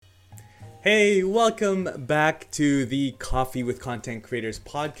Hey, welcome back to the Coffee with Content Creators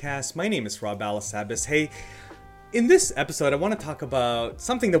podcast. My name is Rob Alasabas. Hey, in this episode, I want to talk about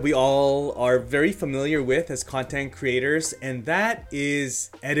something that we all are very familiar with as content creators, and that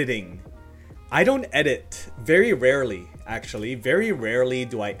is editing. I don't edit, very rarely, actually. Very rarely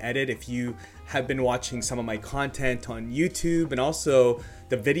do I edit. If you have been watching some of my content on YouTube and also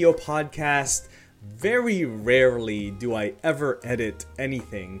the video podcast, very rarely do I ever edit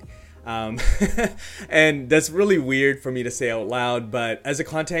anything. And that's really weird for me to say out loud, but as a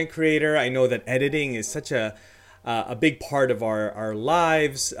content creator, I know that editing is such a big part of our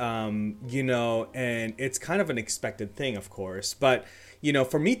lives, and it's kind of an expected thing, of course. But,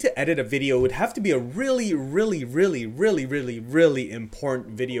 for me to edit a video, it would have to be a really, really, really, really, really, really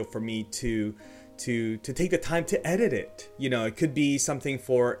important video for me to take the time to edit it. It could be something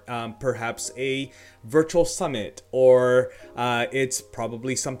for perhaps a virtual summit, or it's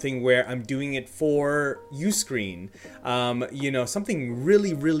probably something where I'm doing it for Uscreen. Something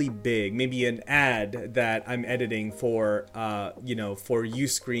really, really big, maybe an ad that I'm editing for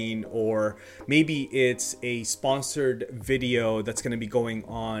Uscreen, or maybe it's a sponsored video that's going to be going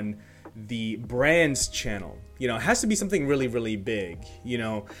on the brand's channel. It has to be something really, really big.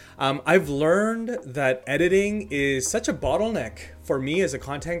 I've learned that editing is such a bottleneck for me as a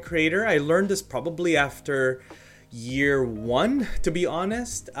content creator. I learned this probably after year one, to be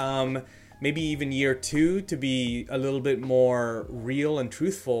honest. Maybe even year two, to be a little bit more real and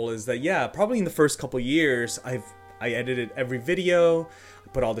truthful, is that, probably in the first couple years, I edited every video,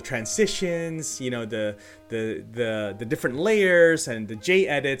 put all the transitions, the different layers and the J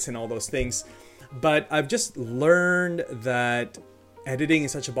edits and all those things. But I've just learned that editing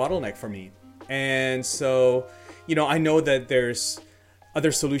is such a bottleneck for me. And so, I know that there's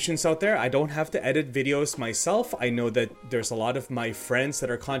other solutions out there. I don't have to edit videos myself. I know that there's a lot of my friends that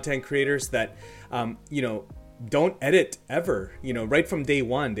are content creators that, don't edit ever, right from day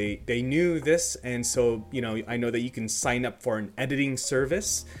one. They knew this. And so, I know that you can sign up for an editing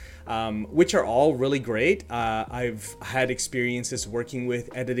service, which are all really great. I've had experiences working with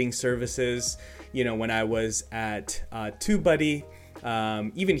editing services, when I was at TubeBuddy,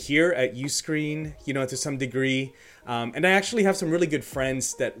 even here at Uscreen, to some degree. And I actually have some really good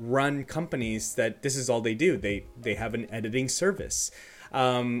friends that run companies that this is all they do. They have an editing service.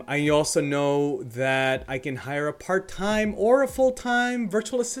 I also know that I can hire a part-time or a full-time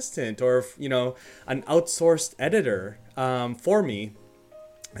virtual assistant, or, an outsourced editor for me.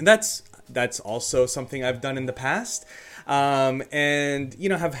 And that's also something I've done in the past. And,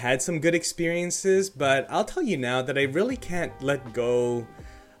 have had some good experiences, but I'll tell you now that I really can't let go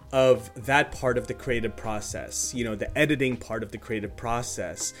of that part of the creative process, the editing part of the creative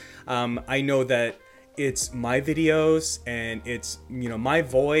process. I know that it's my videos, and it's, my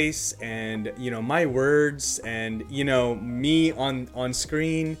voice, and, my words, and, me on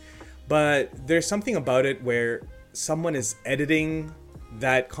screen. But there's something about it where someone is editing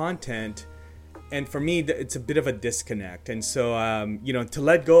that content, and for me, it's a bit of a disconnect. And so, to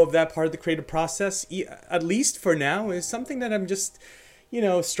let go of that part of the creative process, at least for now, is something that I'm just,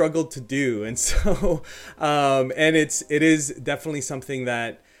 struggled to do. And so, and it is definitely something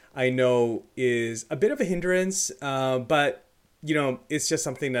that I know is a bit of a hindrance, but, it's just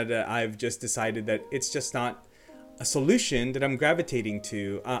something that I've just decided that it's just not a solution that I'm gravitating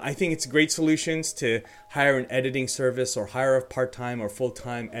to. I think it's great solutions to hire an editing service, or hire a part-time or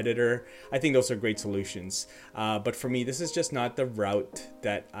full-time editor. I think those are great solutions. But for me, this is just not the route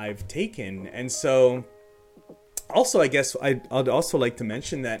that I've taken. And so also, I guess I'd also like to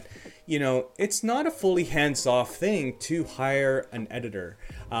mention that, it's not a fully hands-off thing to hire an editor.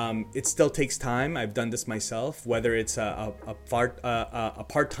 It still takes time. I've done this myself, whether it's a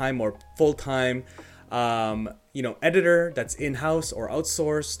part-time or full-time editor that's in-house or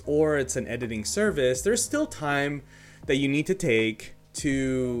outsourced, or it's an editing service. There's still time that you need to take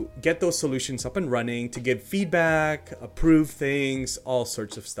to get those solutions up and running, to give feedback, approve things, all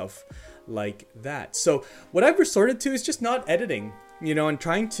sorts of stuff like that. So what I've resorted to is just not editing, and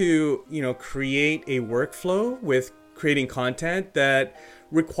trying to, create a workflow with creating content that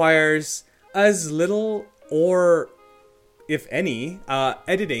requires as little, or if any,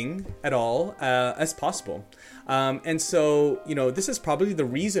 editing at all as possible. And so, this is probably the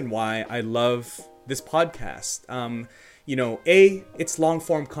reason why I love this podcast. It's long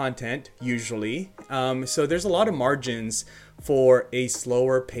form content usually. So there's a lot of margins for a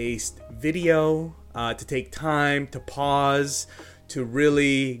slower paced video, to take time, to pause, to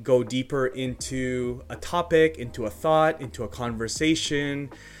really go deeper into a topic, into a thought, into a conversation.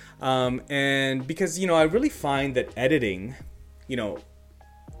 And because, I really find that editing,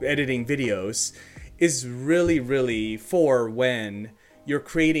 editing videos is really for when you're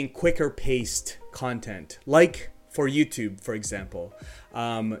creating quicker paced content, like for YouTube, for example,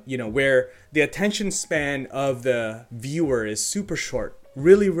 where the attention span of the viewer is super short,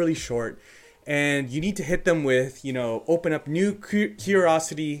 really short, and you need to hit them with, open up new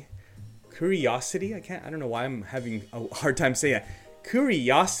curiosity. I don't know why I'm having a hard time saying it.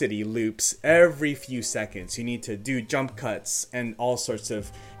 Curiosity loops every few seconds. You need to do jump cuts and all sorts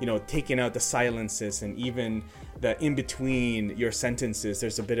of, taking out the silences and even the in between your sentences.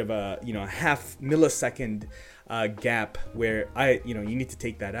 There's a bit of a, half millisecond gap where you need to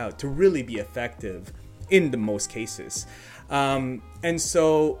take that out to really be effective in the most cases. And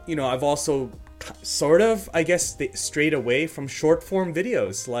so, I've also sort of, I guess, strayed away from short form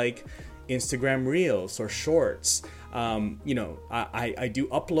videos like Instagram Reels or Shorts. I do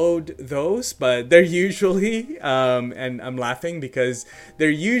upload those, but they're usually, and I'm laughing because they're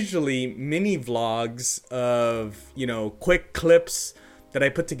usually mini vlogs of, quick clips that I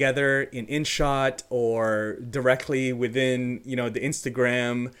put together in InShot or directly within, the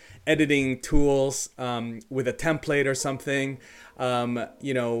Instagram editing tools, with a template or something.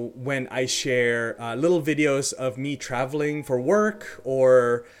 When I share little videos of me traveling for work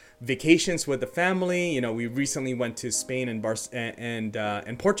or vacations with the family. We recently went to Spain and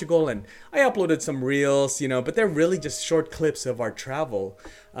Portugal, and I uploaded some reels, but they're really just short clips of our travel.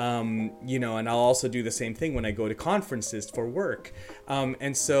 And I'll also do the same thing when I go to conferences for work.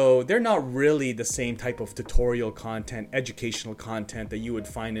 And so they're not really the same type of tutorial content, educational content that you would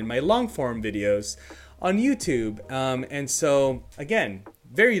find in my long form videos on YouTube. And so again,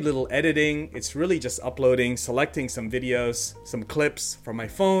 very little editing. It's really just uploading, selecting some videos, some clips from my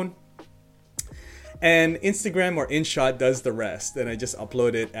phone. And Instagram or InShot does the rest. And I just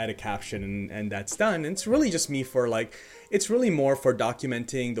upload it, add a caption, and that's done. And it's really just me it's really more for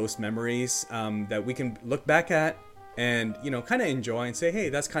documenting those memories that we can look back at and, kind of enjoy and say, hey,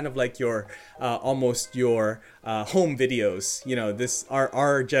 that's kind of like your, almost your home videos. This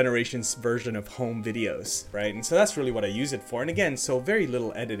our generation's version of home videos, right? And so that's really what I use it for. And again, so very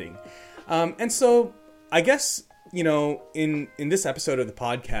little editing. And so I guess, in this episode of the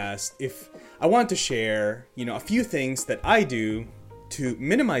podcast, if I want to share, a few things that I do to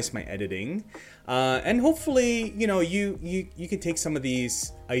minimize my editing, and hopefully, you can take some of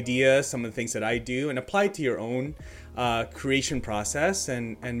these ideas, some of the things that I do, and apply it to your own creation process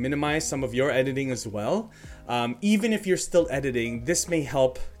and minimize some of your editing as well. Even if you're still editing, this may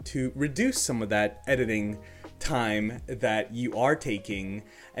help to reduce some of that editing time that you are taking.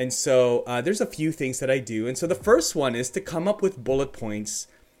 And so there's a few things that I do. And so the first one is to come up with bullet points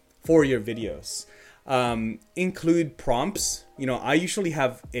for your videos. Include prompts. I usually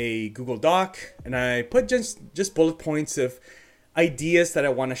have a Google Doc, and I put just bullet points of ideas that I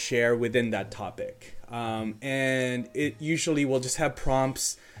want to share within that topic. And it usually will just have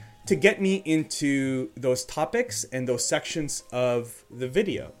prompts to get me into those topics and those sections of the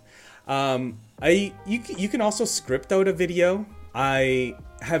video. You can also script out a video. I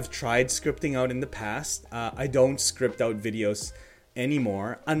have tried scripting out in the past. I don't script out videos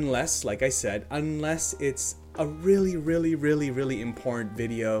anymore unless, like I said, it's a really important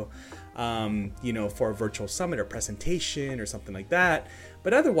video, for a virtual summit or presentation or something like that.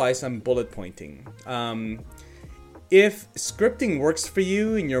 But otherwise, I'm bullet pointing. If scripting works for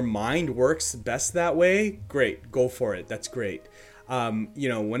you and your mind works best that way, great, go for it. That's great.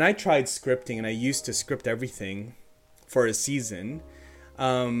 When I tried scripting, and I used to script everything for a season,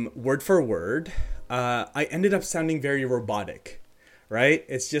 word for word, I ended up sounding very robotic. Right?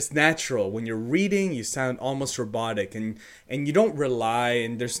 It's just natural. When you're reading, you sound almost robotic, and you don't rely,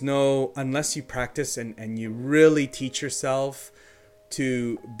 and there's no, unless you practice and you really teach yourself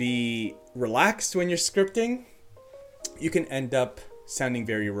to be relaxed when you're scripting, you can end up sounding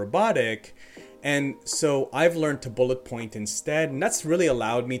very robotic. And so I've learned to bullet point instead, and that's really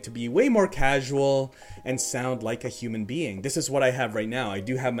allowed me to be way more casual and sound like a human being. This is what I have right now. I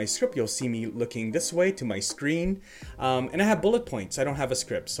do have my script. You'll see me looking this way to my screen, and I have bullet points. I don't have a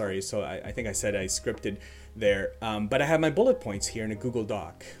script, sorry. So I think I said I scripted there, but I have my bullet points here in a Google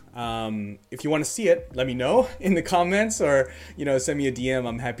Doc. If you want to see it, let me know in the comments, or send me a DM.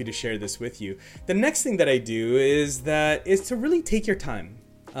 I'm happy to share this with you. The next thing that I do is to really take your time.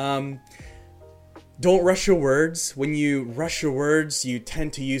 Don't rush your words. When you rush your words, you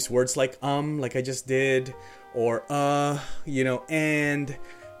tend to use words like I just did, or and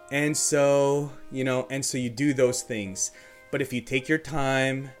so, and so you do those things. But if you take your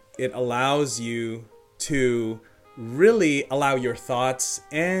time, it allows you to really allow your thoughts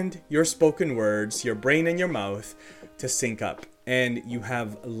and your spoken words, your brain and your mouth, to sync up. and you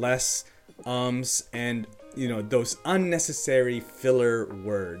have less ums and those unnecessary filler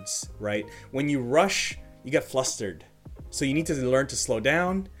words, right? When you rush, you get flustered. So you need to learn to slow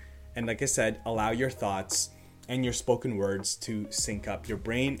down and, like I said, allow your thoughts and your spoken words to sync up, your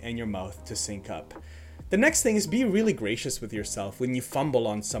brain and your mouth to sync up. The next thing is be really gracious with yourself when you fumble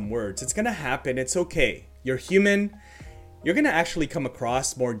on some words. It's gonna happen, it's okay. You're human. You're gonna actually come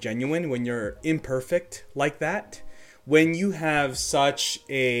across more genuine when you're imperfect like that. When you have such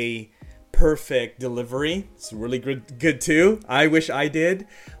a perfect delivery, it's really good too. I wish I did,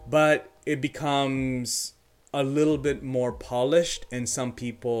 but it becomes a little bit more polished, and some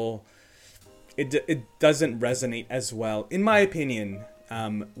people it doesn't resonate as well, in my opinion,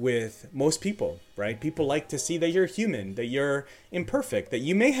 with most people, right? People like to see that you're human, that you're imperfect, that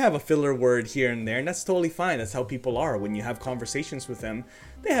you may have a filler word here and there, and that's totally fine. That's how people are. When you have conversations with them,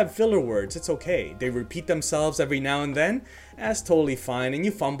 they have filler words. It's okay. They repeat themselves every now and then. That's totally fine. And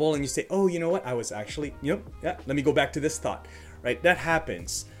you fumble and you say, oh, you know what? I was actually, let me go back to this thought, right? That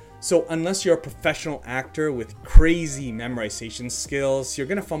happens. So unless you're a professional actor with crazy memorization skills, you're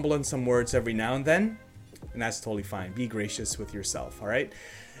going to fumble on some words every now and then. And that's totally fine. Be gracious with yourself, all right?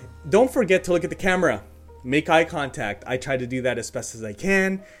 Don't forget to look at the camera. Make eye contact. I try to do that as best as I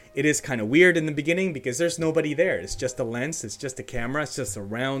can. It is kind of weird in the beginning because there's nobody there. It's just a lens. It's just a camera. It's just a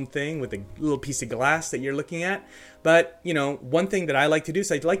round thing with a little piece of glass that you're looking at. But, one thing that I like to do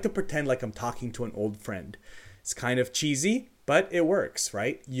is I like to pretend like I'm talking to an old friend. It's kind of cheesy, but it works,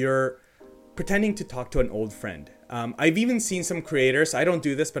 right? You're pretending to talk to an old friend. I've even seen some creators, I don't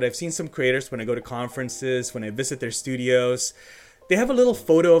do this, but I've seen some creators when I go to conferences, when I visit their studios, they have a little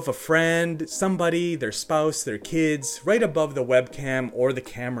photo of a friend, somebody, their spouse, their kids, right above the webcam or the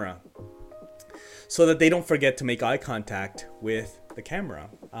camera, so that they don't forget to make eye contact with the camera.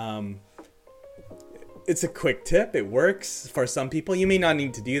 It's a quick tip. It works for some people. You may not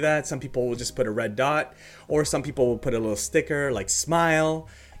need to do that. Some people will just put a red dot, or some people will put a little sticker like smile,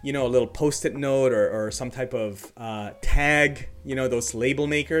 a little post-it note or some type of tag, those label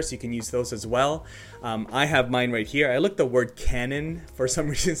makers. You can use those as well. I have mine right here. I look the word Canon for some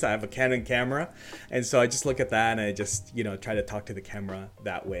reasons. I have a Canon camera. And so I just look at that and I just, try to talk to the camera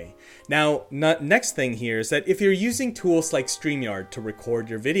that way. Now, next thing here is that if you're using tools like StreamYard to record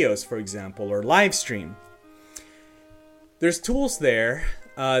your videos, for example, or live stream, there's tools there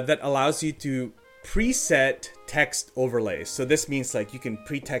that allows you to preset text overlays. So this means like you can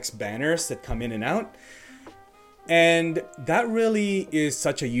pre-text banners that come in and out. And that really is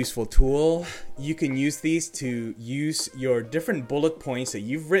such a useful tool. You can use these to use your different bullet points that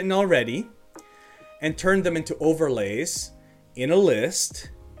you've written already and turn them into overlays in a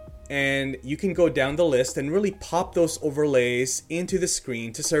list. And you can go down the list and really pop those overlays into the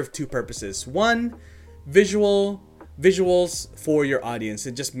screen to serve two purposes. One, visuals for your audience.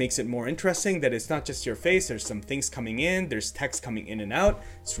 It just makes it more interesting that it's not just your face. There's some things coming in. There's text coming in and out.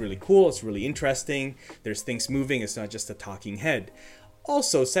 It's really cool. It's really interesting. There's things moving. It's not just a talking head.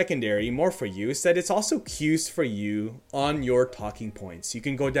 Also, secondary, more for you, is that it's also cues for you on your talking points. You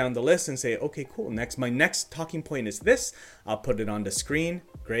can go down the list and say, okay, cool. My next talking point is this. I'll put it on the screen.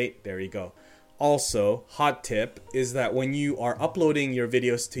 Great. There you go. Also, hot tip is that when you are uploading your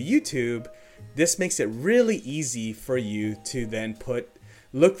videos to YouTube, this makes it really easy for you to then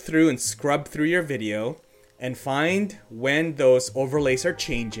look through and scrub through your video and find when those overlays are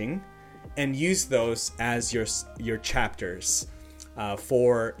changing and use those as your chapters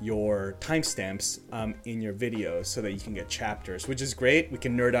for your timestamps in your videos so that you can get chapters, which is great. We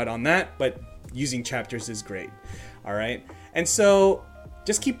can nerd out on that, but using chapters is great. All right. And so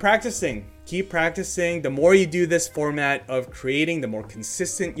just keep practicing. Keep practicing. The more you do this format of creating, the more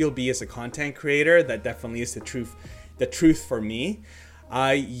consistent you'll be as a content creator. That definitely is the truth for me.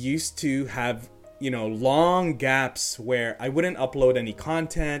 I used to have, long gaps where I wouldn't upload any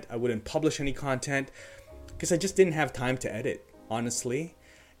content. I wouldn't publish any content because I just didn't have time to edit, honestly.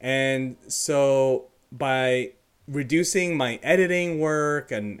 And so by reducing my editing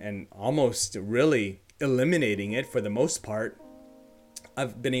work and almost really eliminating it for the most part,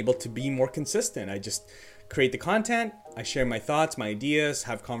 I've been able to be more consistent. I just create the content, I share my thoughts, my ideas,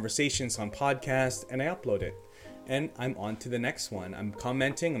 have conversations on podcasts, and I upload it. And I'm on to the next one. I'm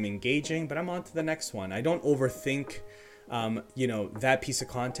commenting, I'm engaging, but I'm on to the next one. I don't overthink, that piece of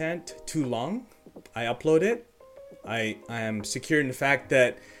content too long. I upload it. I am secure in the fact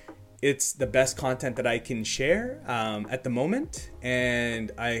that it's the best content that I can share at the moment,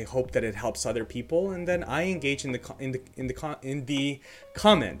 and I hope that it helps other people. And then I engage in the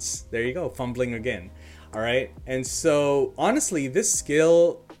comments. There you go, fumbling again. All right. And so honestly, this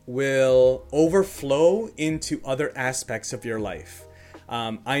skill will overflow into other aspects of your life.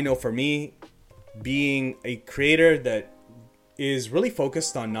 I know for me, being a creator that is really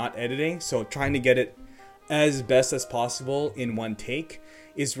focused on not editing, so trying to get it as best as possible in one take,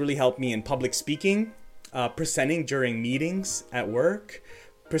 is really helped me in public speaking, presenting during meetings at work,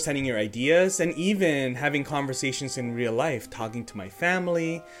 presenting your ideas, and even having conversations in real life, talking to my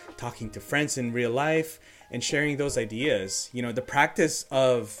family, talking to friends in real life, and sharing those ideas. You know, the practice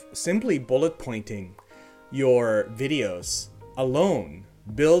of simply bullet pointing your videos alone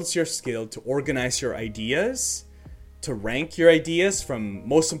builds your skill to organize your ideas, to rank your ideas from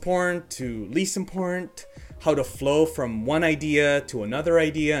most important to least important, how to flow from one idea to another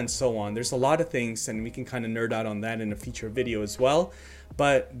idea, and so on. There's a lot of things, and we can kind of nerd out on that in a future video as well.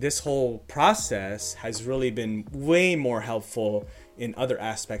 But this whole process has really been way more helpful in other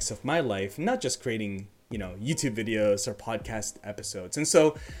aspects of my life, not just creating, YouTube videos or podcast episodes. And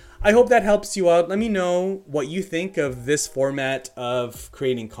so I hope that helps you out. Let me know what you think of this format of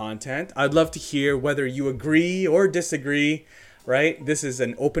creating content. I'd love to hear whether you agree or disagree, right? This is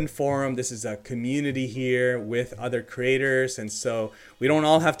an open forum. This is a community here with other creators. And so we don't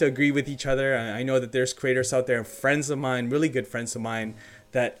all have to agree with each other. I know that there's creators out there, friends of mine, really good friends of mine,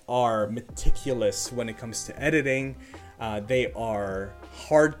 that are meticulous when it comes to editing. They are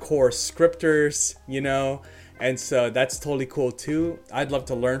hardcore scripters, and so that's totally cool too. I'd love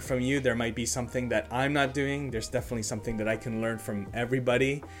to learn from you. There might be something that I'm not doing. There's definitely something that I can learn from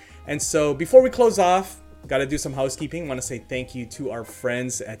everybody. And so before we close off, got to do some housekeeping. I want to say thank you to our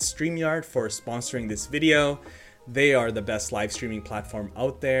friends at StreamYard for sponsoring this video. They are the best live streaming platform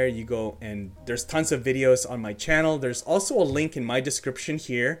out there. You go and there's tons of videos on my channel. There's also a link in my description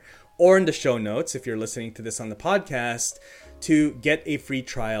here or in the show notes if you're listening to this on the podcast to get a free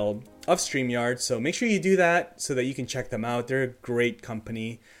trial of StreamYard. So make sure you do that so that you can check them out. They're a great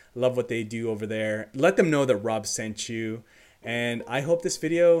company. Love what they do over there. Let them know that Rob sent you. And I hope this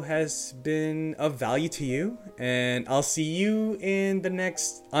video has been of value to you. And I'll see you in the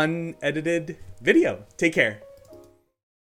next unedited video. Take care.